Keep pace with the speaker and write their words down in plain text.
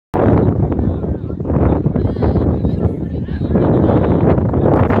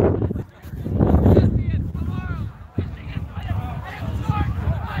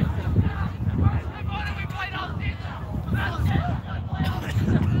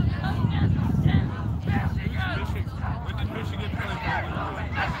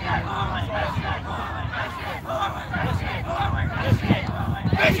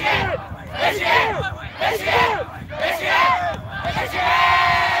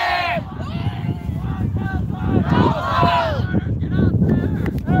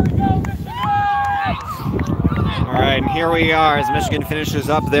here we are as Michigan finishes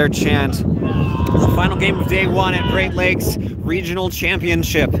up their chant. The final game of day one at Great Lakes Regional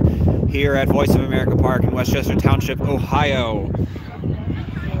Championship here at Voice of America Park in Westchester Township, Ohio.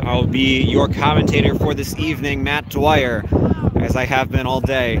 I'll be your commentator for this evening, Matt Dwyer, as I have been all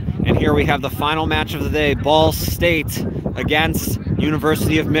day. And here we have the final match of the day, Ball State against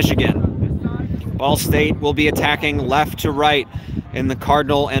University of Michigan. Ball State will be attacking left to right in the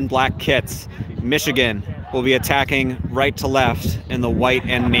Cardinal and black kits. Michigan will be attacking right to left in the white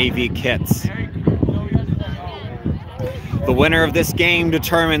and navy kits. The winner of this game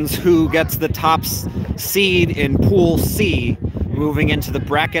determines who gets the top seed in Pool C, moving into the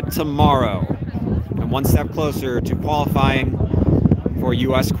bracket tomorrow, and one step closer to qualifying for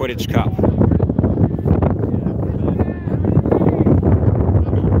U.S. Quidditch Cup.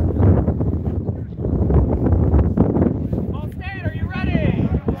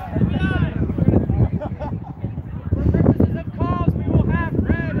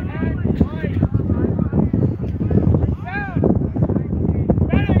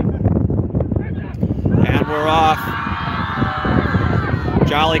 We're off.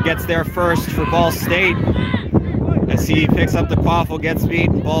 Jolly gets there first for Ball State. As he picks up the quaffle, gets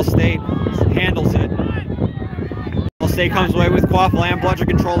beat, Ball State handles it. Ball State comes away with quaffle and bludger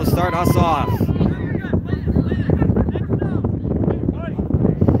control to start us off.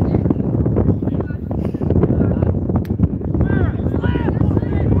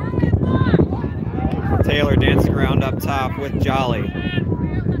 Taylor dancing around up top with Jolly.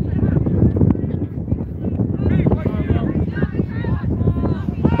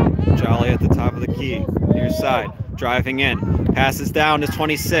 Jolly at the top of the key, near side, driving in, passes down to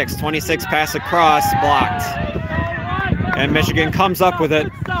 26, 26 pass across, blocked. And Michigan comes up with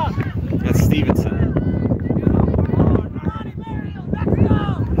it. That's Stevenson.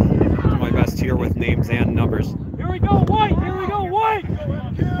 Do my best here with names and numbers. Here we go, White! Here we go, White!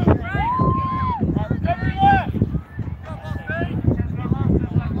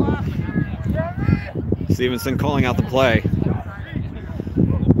 Stevenson calling out the play.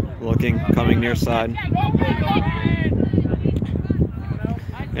 Looking, coming near side.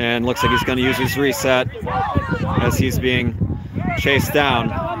 And looks like he's going to use his reset as he's being chased down.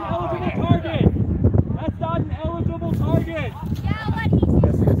 That's not an eligible target.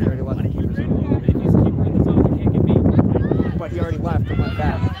 But he already left and went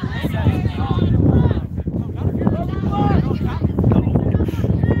back.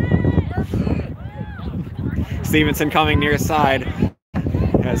 Stevenson coming near side.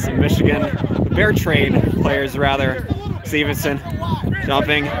 As Michigan, the Bear Trade players rather. Stevenson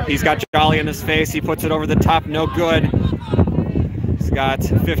jumping. He's got Jolly in his face. He puts it over the top. No good. He's got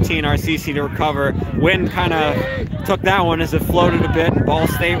 15 RCC to recover. Wind kind of took that one as it floated a bit. Ball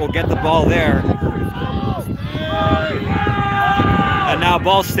State will get the ball there. And now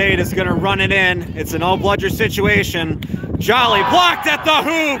Ball State is going to run it in. It's an all-bludger situation. Jolly blocked at the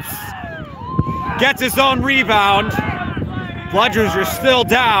hoops. Gets his own rebound. Bludgers are still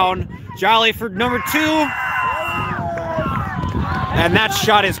down. Jolly for number 2. And that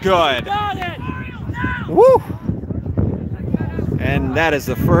shot is good. Woo! And that is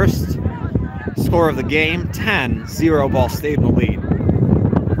the first score of the game. 10-0 Ball State in the lead.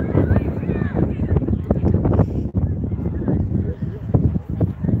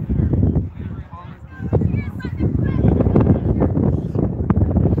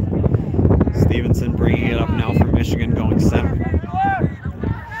 Stevenson bringing it up now for Michigan, going center.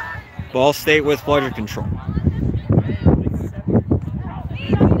 Ball State with bludger control.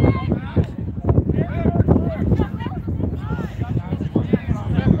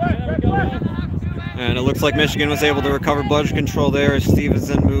 And it looks like Michigan was able to recover bludger control there as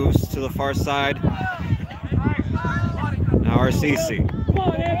Stevenson moves to the far side. Now RCC. Come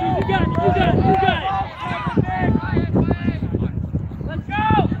on, Andrew, you got it, you got it, you got it.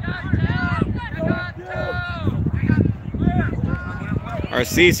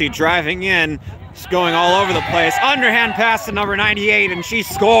 RCC driving in, just going all over the place. Underhand pass to number 98, and she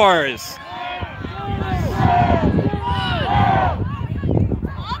scores.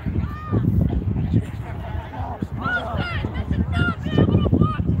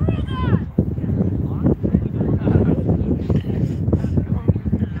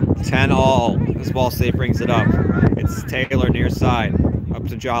 All as Ball State brings it up. It's Taylor near side, up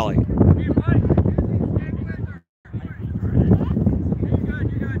to Jolly.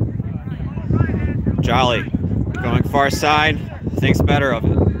 Jolly going far side, thinks better of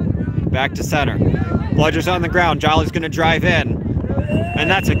it. Back to center. Bludger's on the ground. Jolly's going to drive in. And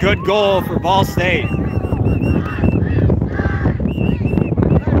that's a good goal for Ball State.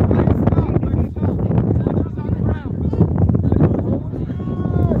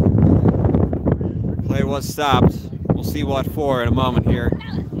 was stopped. We'll see what for in a moment here.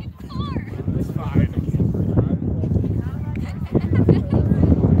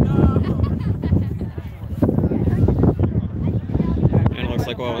 And it looks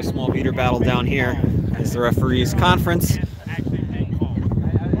like we'll have a small beater battle down here as the referees conference.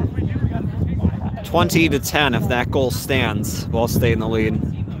 20-10 if that goal stands. Ball State in the lead.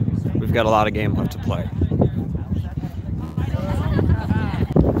 We've got a lot of game left to play.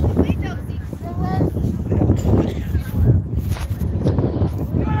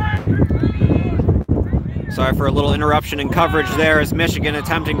 Sorry for a little interruption in coverage there as Michigan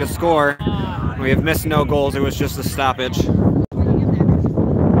attempting to score. We have missed no goals. It was just a stoppage.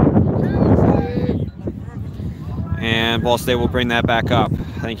 And Ball State will bring that back up.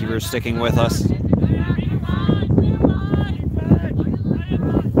 Thank you for sticking with us.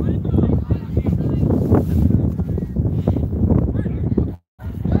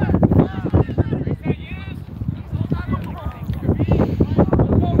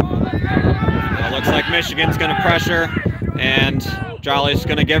 Michigan's going to pressure, and Jolly's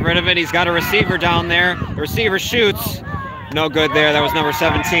going to get rid of it. He's got a receiver down there. The receiver shoots. No good there. That was number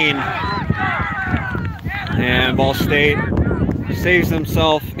 17. And Ball State saves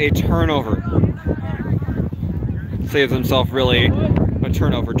himself a turnover. Saves himself really a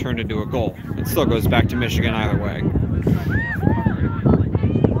turnover turned into a goal. It still goes back to Michigan either way.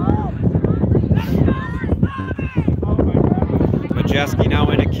 Majeski now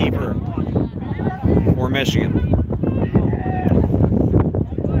in a keeper for Michigan.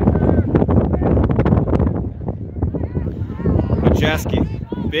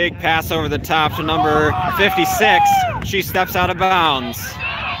 Majeski, big pass over the top to number 56. She steps out of bounds.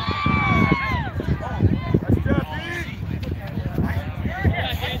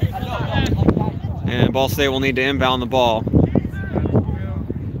 And Ball State will need to inbound the ball.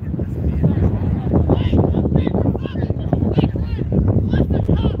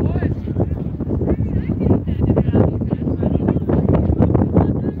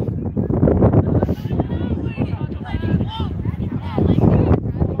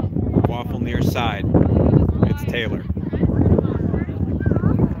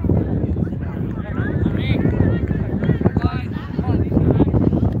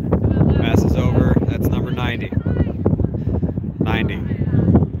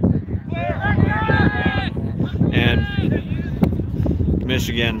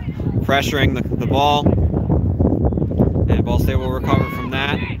 Michigan pressuring the ball, and Ball State will recover from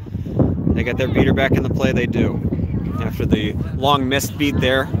that. They get their beater back in the play. They do after the long missed beat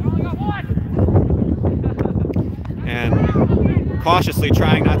there, and cautiously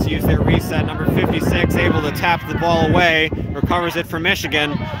trying not to use their reset. Number 56 able to tap the ball away, recovers it for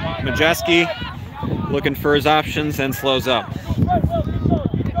Michigan. Majeski looking for his options and slows up.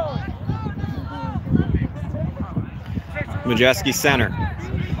 Majeski center.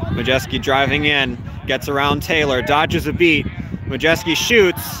 Majeski driving in, gets around Taylor, dodges a beat. Majeski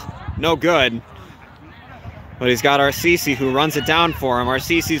shoots, no good. But he's got Arcisi who runs it down for him.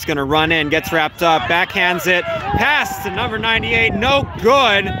 Arcisi's gonna run in, gets wrapped up, backhands it, pass to number 98, no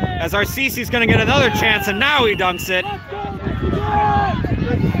good, as Arcisi's gonna get another chance, and now he dunks it.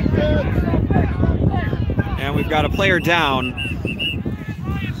 And we've got a player down.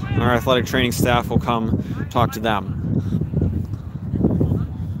 Our athletic training staff will come talk to them.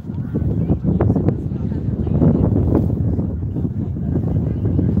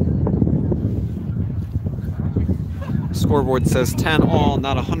 Scoreboard says 10 all,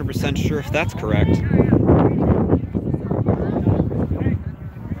 not 100% sure if that's correct.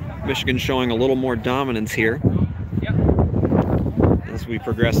 Michigan showing a little more dominance here as we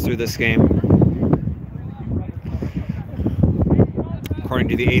progress through this game. According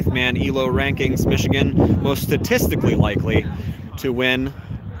to the 8th man ELO rankings, Michigan most statistically likely to win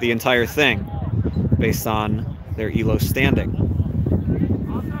the entire thing based on their ELO standing.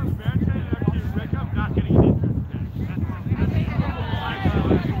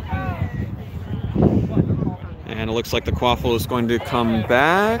 And it looks like the quaffle is going to come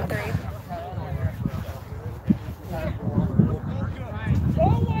back.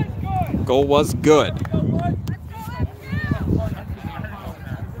 Goal was good.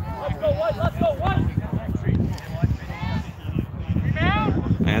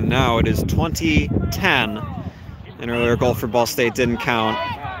 And now it is 20-10. An earlier goal for Ball State didn't count.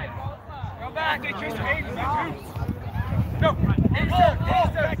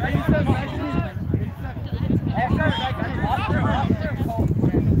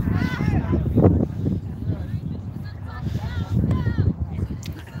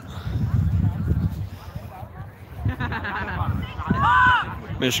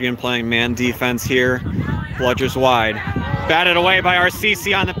 Michigan playing man defense here. Bludger's wide. Batted away by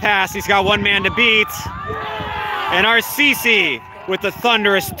RCC on the pass. He's got one man to beat. And RCC with the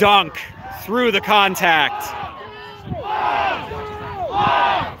thunderous dunk through the contact.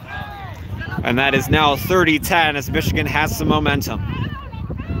 And that is now 30-10 as Michigan has some momentum.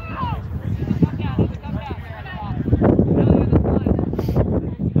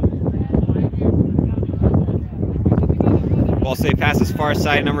 Ball State passes far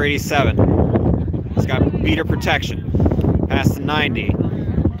side, number 87. He's got beater protection. Pass to 90.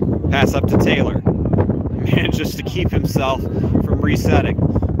 Pass up to Taylor. Manages to keep himself from resetting.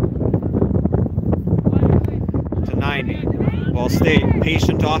 To 90. Ball State,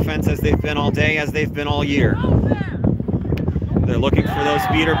 patient offense as they've been all day, as they've been all year. They're looking for those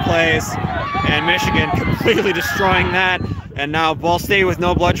beater plays, and Michigan completely destroying that. And now Ball State with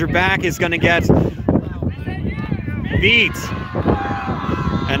no Bludger back is going to get beat.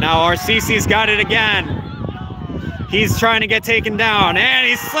 And now RCC's got it again. He's trying to get taken down, and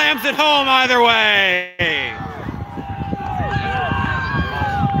he slams it home either way.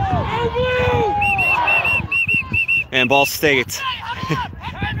 And Ball State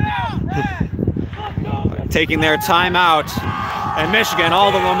taking their timeout, and Michigan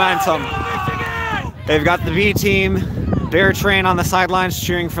all the momentum. They've got the B team, Bear Train on the sidelines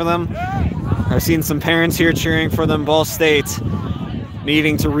cheering for them. I've seen some parents here cheering for them. Ball State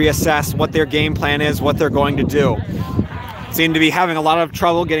needing to reassess what their game plan is, what they're going to do. Seem to be having a lot of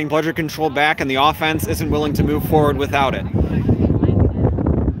trouble getting Bludger control back, and the offense isn't willing to move forward without it.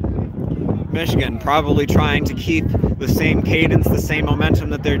 Michigan probably trying to keep the same cadence, the same momentum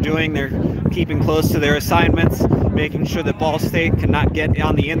that they're doing. They're keeping close to their assignments, making sure that Ball State cannot get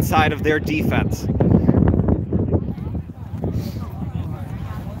on the inside of their defense.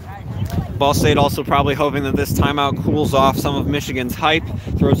 Ball State also probably hoping that this timeout cools off some of Michigan's hype,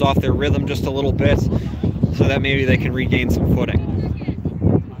 throws off their rhythm just a little bit, so that maybe they can regain some footing.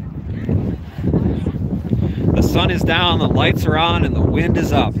 The sun is down, the lights are on, and the wind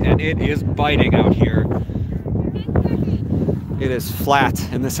is up, and it is biting out here. It is flat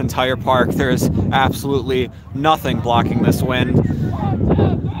in this entire park. There is absolutely nothing blocking this wind.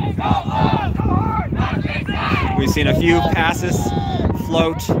 We've seen a few passes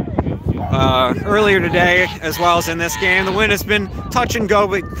float earlier today, as well as in this game. The wind has been touch and go,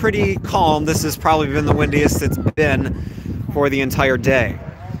 but pretty calm. This has probably been the windiest it's been for the entire day.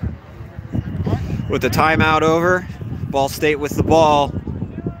 With the timeout over, Ball State with the ball.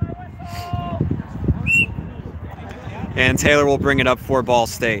 And Taylor will bring it up for Ball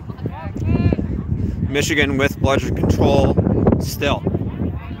State. Michigan with Bludger control still.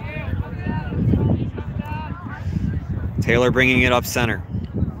 Taylor bringing it up center.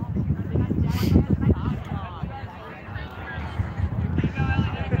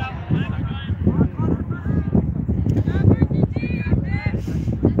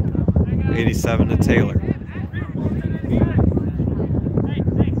 '87 to Taylor.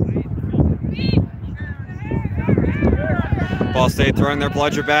 Ball State throwing their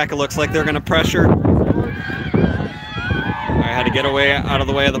Bludger back. It looks like they're going to pressure. I had to get away out of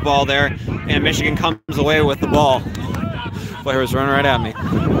the way of the ball there, and Michigan comes away with the ball. Player was running right at me.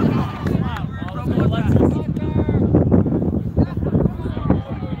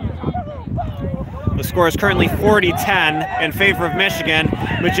 The score is currently 40-10 in favor of Michigan.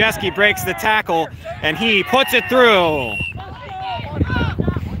 Majeski breaks the tackle, and he puts it through.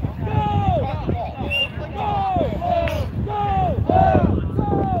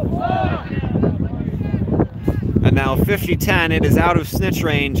 And now 50-10, it is out of snitch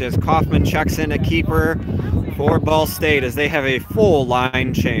range as Kaufman checks in a keeper for Ball State as they have a full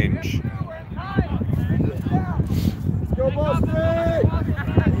line change. Go Ball State!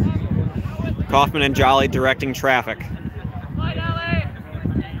 Kaufman and Jolly directing traffic.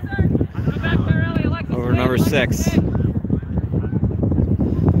 Over number 6.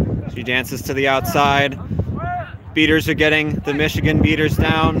 She dances to the outside. Beaters are getting the Michigan beaters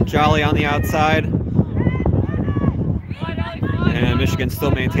down. Jolly on the outside. And Michigan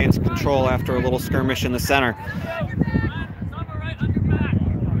still maintains control after a little skirmish in the center.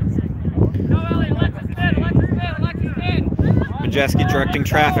 Majeski directing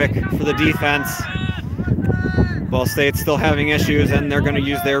traffic for the defense. Ball State's still having issues, and they're going to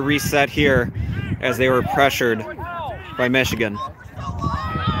use their reset here as they were pressured by Michigan.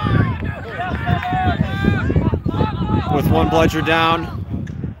 With one Bludger down.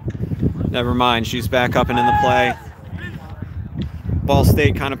 Never mind, she's back up and in the play. Ball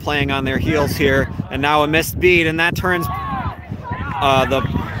State kind of playing on their heels here, and now a missed beat, and that turns the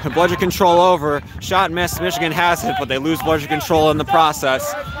Bludger control over. Shot missed. Michigan has it, but they lose bludger control in the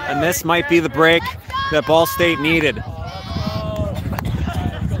process. And this might be the break that Ball State needed.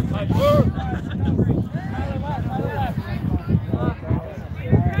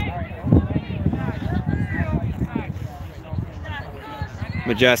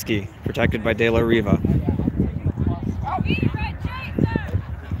 Majeski, protected by De La Riva.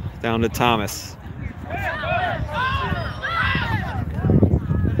 Down to Thomas.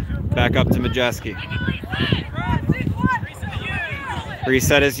 Back up to Majeski.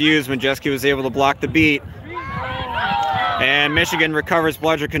 Reset is used. Majeski was able to block the beat. And Michigan recovers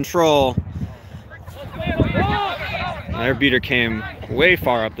bludger control. Their beater came way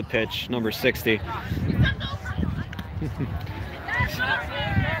far up the pitch, number 60.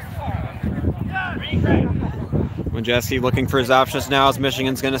 Majeski looking for his options now as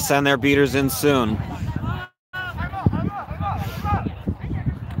Michigan's going to send their beaters in soon.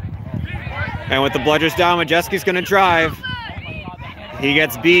 And with the bludgers down, Majeski's going to drive. He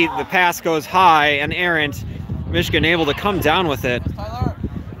gets beat. The pass goes high and errant. Michigan able to come down with it.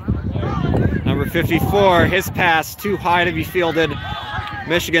 Number 54, his pass too high to be fielded.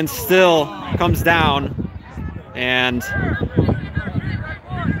 Michigan still comes down. And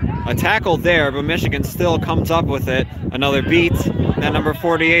a tackle there, but Michigan still comes up with it. Another beat. Then number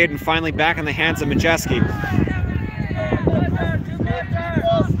 48, and finally back in the hands of Majeski.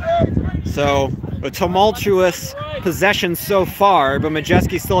 So a tumultuous possession so far, but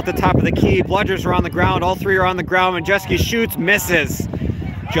Majeski's still at the top of the key. Bludgers are on the ground. All three are on the ground. Majeski shoots, misses.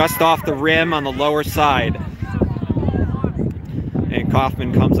 Just off the rim on the lower side. And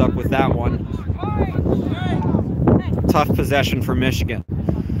Kaufman comes up with that one. Tough possession for Michigan.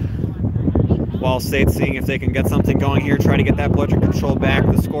 Ball State seeing if they can get something going here, try to get that bludger control back.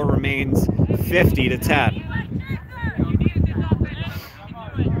 The score remains 50-10.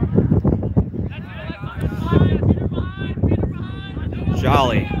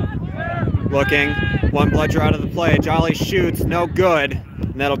 Jolly looking, one bludger out of the play. Jolly shoots, no good,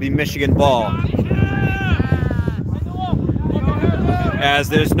 and that'll be Michigan ball. As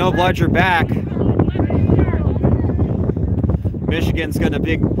there's no bludger back, Michigan's gonna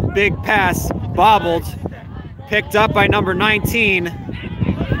big pass, bobbled, picked up by number 19.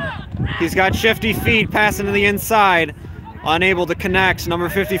 He's got shifty feet, passing to the inside, unable to connect. Number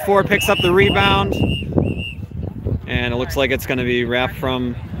 54 picks up the rebound. And it looks like it's going to be wrapped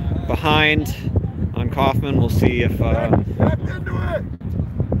from behind on Kaufman. We'll see if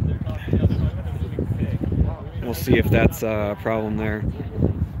that's a problem there.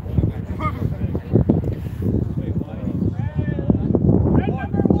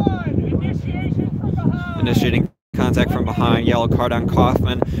 Initiating contact from behind, yellow card on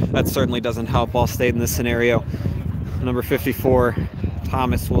Kaufman. That certainly doesn't help Ball State in this scenario. Number 54,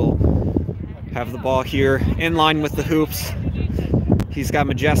 Thomas, will have the ball here in line with the hoops. He's got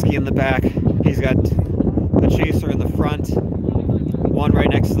Majeski in the back. He's got a chaser in the front. One right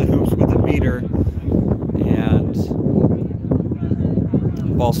next to the hoops with a beater. And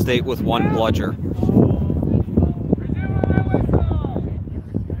Ball State with one bludger.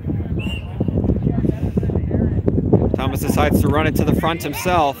 Thomas decides to run it to the front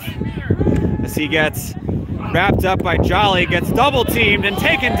himself as he gets wrapped up by Jolly, gets double teamed and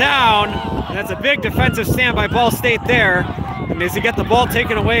taken down. And that's a big defensive stand by Ball State there. And does he get the ball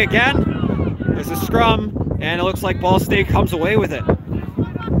taken away again? There's a scrum, and it looks like Ball State comes away with it.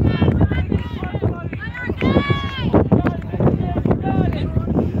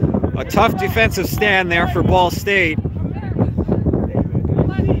 A tough defensive stand there for Ball State.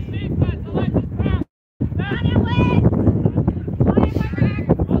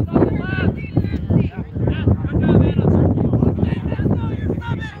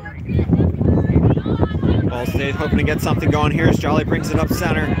 Hoping to get something going here as Jolly brings it up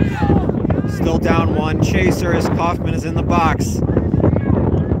center. Still down one. Chaser as Kaufman is in the box.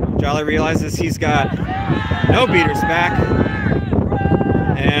 Jolly realizes he's got no beaters back.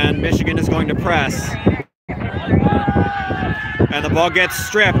 And Michigan is going to press. And the ball gets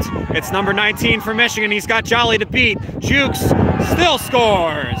stripped. It's number 19 for Michigan. He's got Jolly to beat. Jukes still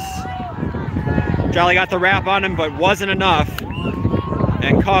scores. Jolly got the wrap on him, but wasn't enough.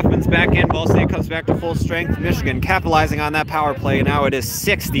 And Kaufman's back in. Ball State comes back to full strength. Michigan capitalizing on that power play. Now it is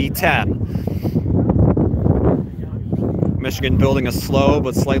 60-10. Michigan building a slow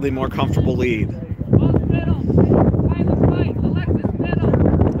but slightly more comfortable lead.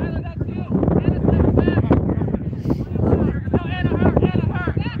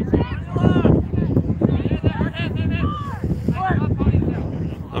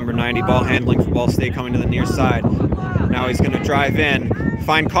 Number 90 ball handling for Ball State coming to the near side. Now he's going to drive in,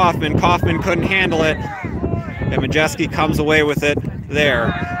 find Kaufman. Kaufman couldn't handle it, and Majeski comes away with it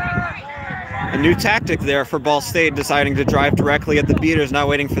there. A new tactic there for Ball State, deciding to drive directly at the beaters, not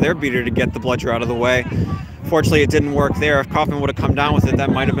waiting for their beater to get the bludger out of the way. Fortunately, it didn't work there. If Kaufman would have come down with it,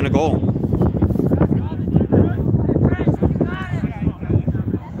 that might have been a goal.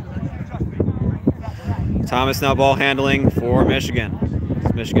 Thomas now ball handling for Michigan.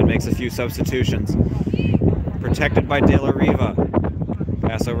 Michigan makes a few substitutions. Protected by De La Riva.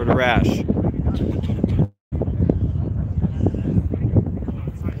 Pass over to Rash.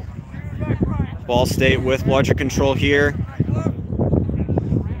 Ball State with bludger control here.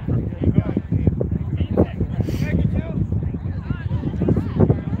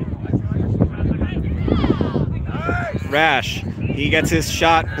 Rash, he gets his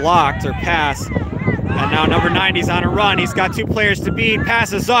shot blocked or pass. And now number 90's on a run. He's got two players to beat.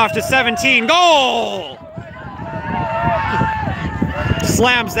 Passes off to 17. Goal!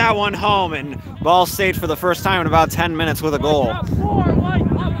 Slams that one home, and Ball State for the first time in about 10 minutes with a goal.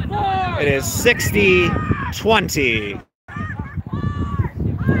 It is 60-20.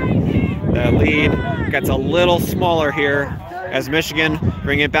 The lead gets a little smaller here as Michigan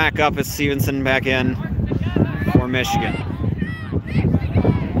bring it back up as Stevenson back in for Michigan.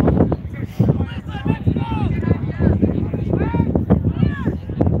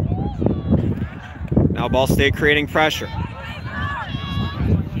 Now Ball State creating pressure.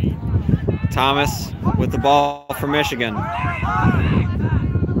 Thomas with the ball for Michigan.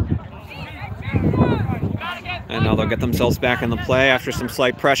 And now they'll get themselves back in the play after some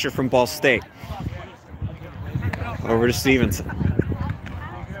slight pressure from Ball State. Over to Stevenson.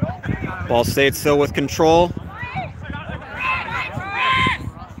 Ball State still with control.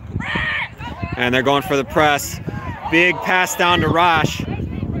 And they're going for the press. Big pass down to Rosh.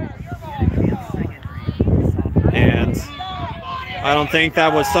 And I don't think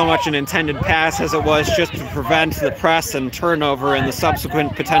that was so much an intended pass as it was just to prevent the press and turnover and the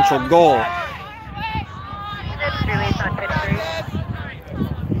subsequent potential goal.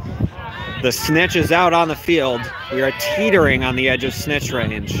 The snitch is out on the field. We are teetering on the edge of snitch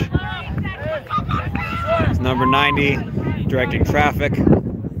range. It's number 90 directing traffic.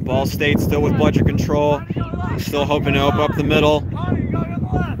 Ball State still with bludger control. Still hoping to open up the middle.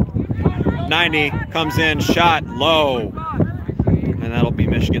 90 comes in, shot low. And that'll be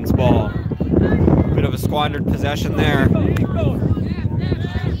Michigan's ball. Bit of a squandered possession there.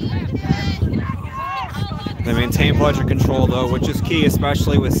 They maintain bludger control though, which is key,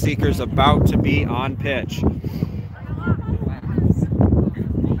 especially with seekers about to be on pitch.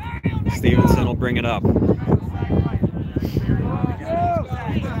 Stevenson will bring it up.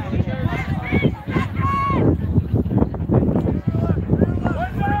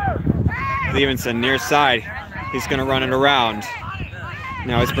 Stevenson near side. He's going to run it around.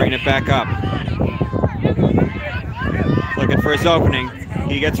 Now he's bringing it back up. Looking for his opening.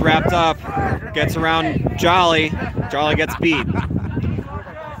 He gets wrapped up. Gets around Jolly. Jolly gets beat.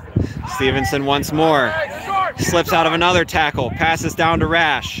 Stevenson once more. Slips out of another tackle. Passes down to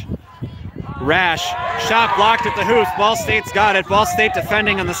Rash. Rash. Shot blocked at the hoops. Ball State's got it. Ball State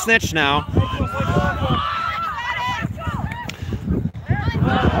defending on the snitch now.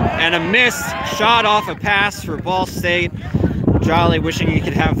 And a missed shot off a pass for Ball State. Jolly wishing he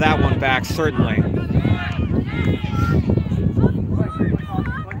could have that one back, certainly.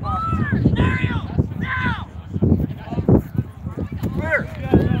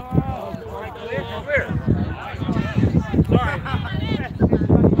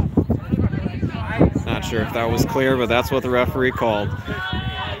 Not sure if that was clear, but that's what the referee called.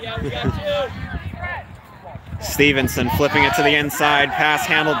 Stevenson flipping it to the inside. Pass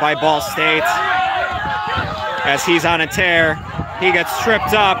handled by Ball State. As he's on a tear, he gets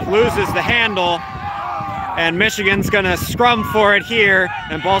tripped up, loses the handle, and Michigan's going to scrum for it here,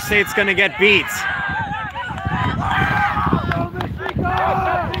 and Ball State's going to get beat.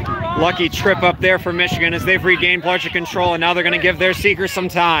 Lucky trip up there for Michigan as they've regained bludger control, and now they're going to give their seeker some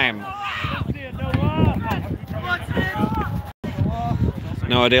time.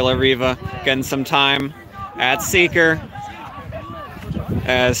 Noah De La Riva getting some time at seeker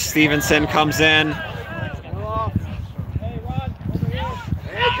as Stevenson comes in.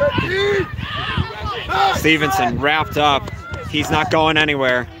 Stevenson wrapped up. He's not going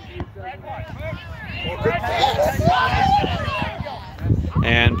anywhere.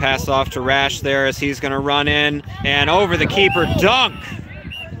 And pass off to Rash there as he's going to run in and over the keeper, dunk.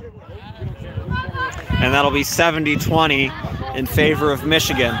 And that'll be 70-20 in favor of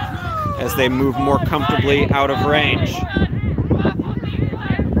Michigan as they move more comfortably out of range.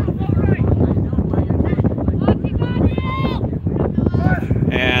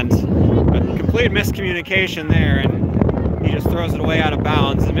 complete miscommunication there, and he just throws it away out of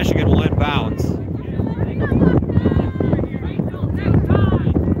bounds, and Michigan will inbounds.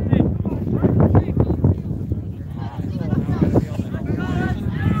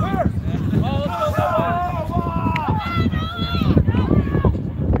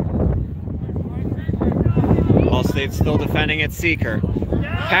 Ball State's still defending at Seeker.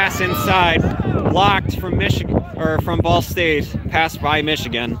 Pass inside, blocked from Michigan, or from Ball State, passed by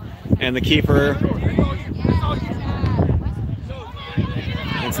Michigan, and the keeper,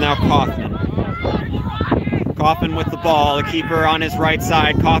 it's now Kaufman. Kaufman with the ball, the keeper on his right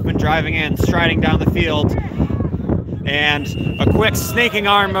side, Kaufman driving in, striding down the field, and a quick snaking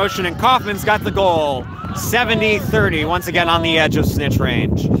arm motion, and Kaufman's got the goal. 70-30, once again on the edge of snitch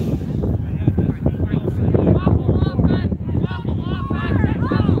range.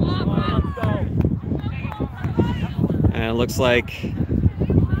 And it looks like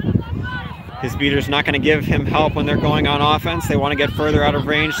his beater's not going to give him help when they're going on offense. They want to get further out of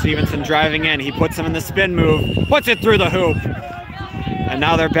range. Stevenson driving in. He puts him in the spin move, puts it through the hoop. And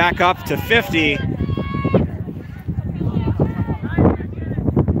now they're back up to 50.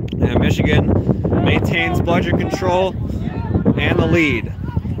 And Michigan maintains bludger control and the lead.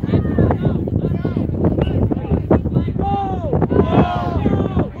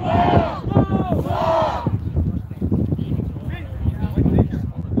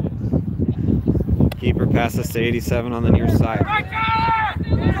 Keeper passes to 87 on the near side.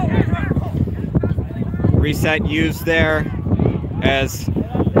 Reset used there as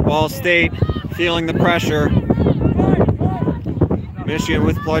Ball State feeling the pressure. Michigan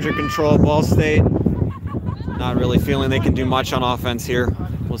with bludger control. Ball State not really feeling they can do much on offense here.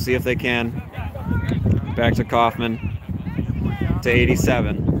 We'll see if they can. Back to Kaufman to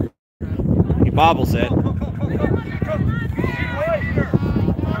 87. He bobbles it.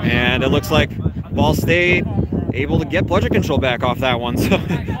 And it looks like Ball State able to get bludger control back off that one. So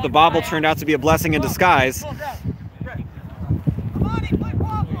the bobble turned out to be a blessing in disguise.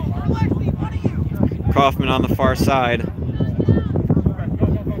 Kaufman on the far side.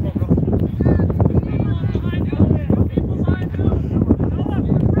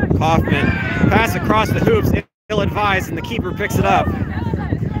 Kaufman, pass across the hoops, ill-advised, and the keeper picks it up.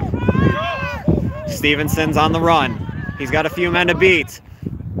 Stevenson's on the run. He's got a few men to beat.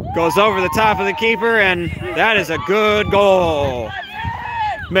 Goes over the top of the keeper, and that is a good goal.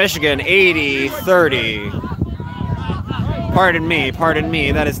 Michigan 80-30. Pardon me,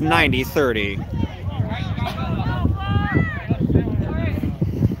 that is 90-30.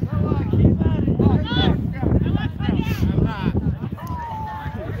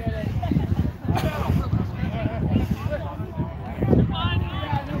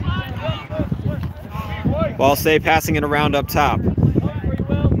 Ball State passing it around up top.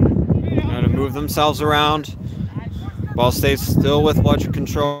 Trying to move themselves around. Ball State still with bludger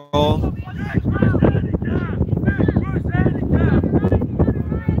control.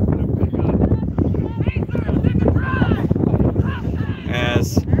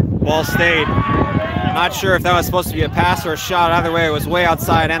 As Ball State, not sure if that was supposed to be a pass or a shot. Either way, it was way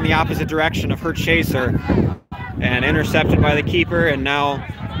outside and the opposite direction of her chaser. And intercepted by the keeper, and now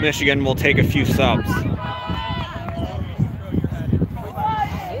Michigan will take a few subs.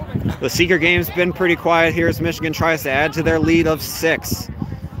 The Seeker game's been pretty quiet here as Michigan tries to add to their lead of 6.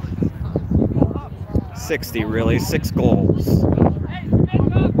 60, really. 6 goals.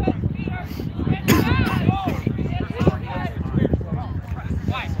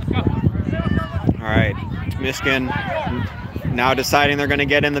 All right, Michigan now deciding they're going to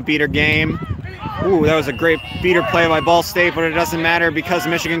get in the beater game. Ooh, that was a great beater play by Ball State, but it doesn't matter because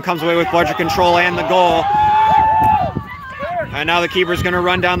Michigan comes away with bludger control and the goal. And now the keeper's going to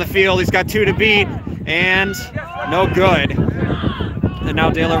run down the field. He's got 2 to beat, and no good. And now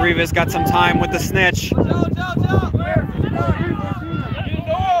De La Riva's got some time with the snitch.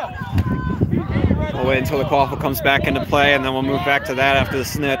 We'll wait until the quaffle comes back into play, and then we'll move back to that after the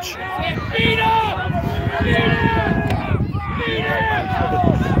snitch.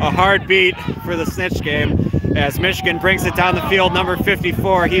 A hard beat for the snitch game as Michigan brings it down the field. Number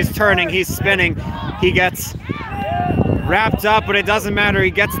 54, he's turning, he's spinning. He gets wrapped up, but it doesn't matter.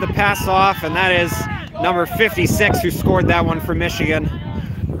 He gets the pass off, and that is number 56 who scored that one for Michigan,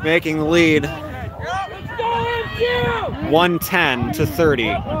 making the lead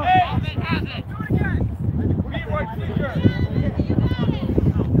 110-30.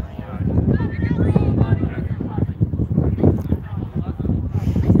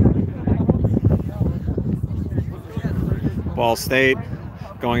 Ball State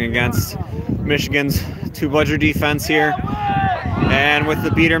going against Michigan's 2 bludger defense here. And with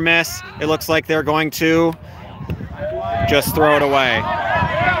the beater miss, it looks like they're going to just throw it away.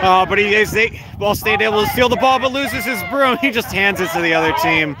 Oh, but Ball State able to steal the ball, but loses his broom. He just hands it to the other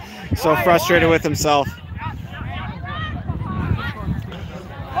team. So frustrated with himself.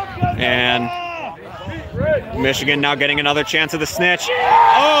 And Michigan now getting another chance of the snitch.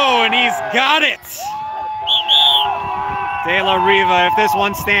 Oh, and he's got it. De La Riva, if this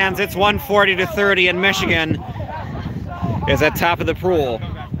one stands, it's 140-30, and Michigan is at top of the pool.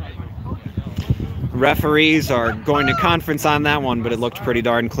 Referees are going to conference on that one, but it looked pretty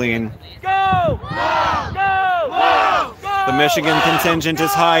darn clean. Go! Go! Go! Go! The Michigan contingent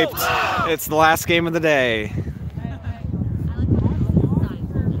is hyped. It's the last game of the day.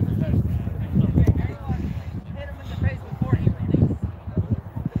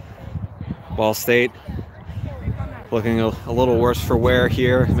 Ball State looking a little worse for wear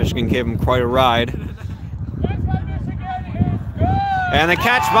here. Michigan gave them quite a ride. And the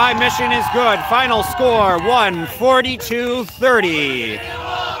catch by Michigan is good. Final score,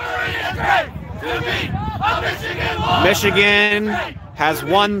 142-30. Michigan has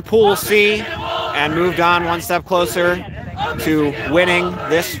won Pool C and moved on one step closer to winning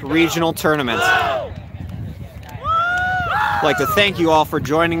this regional tournament. I'd like to thank you all for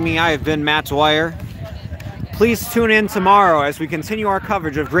joining me. I have been Matt Dwyer. Please tune in tomorrow as we continue our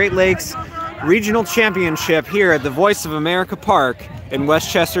coverage of Great Lakes Regional Championship here at the Voice of America Park in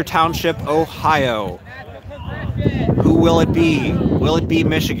Westchester Township, Ohio. Who will it be? Will it be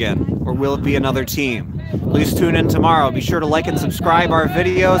Michigan or will it be another team? Please tune in tomorrow. Be sure to like and subscribe our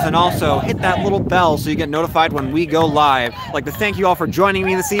videos and also hit that little bell so you get notified when we go live. I'd like to thank you all for joining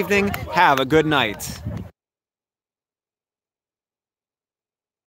me this evening. Have a good night.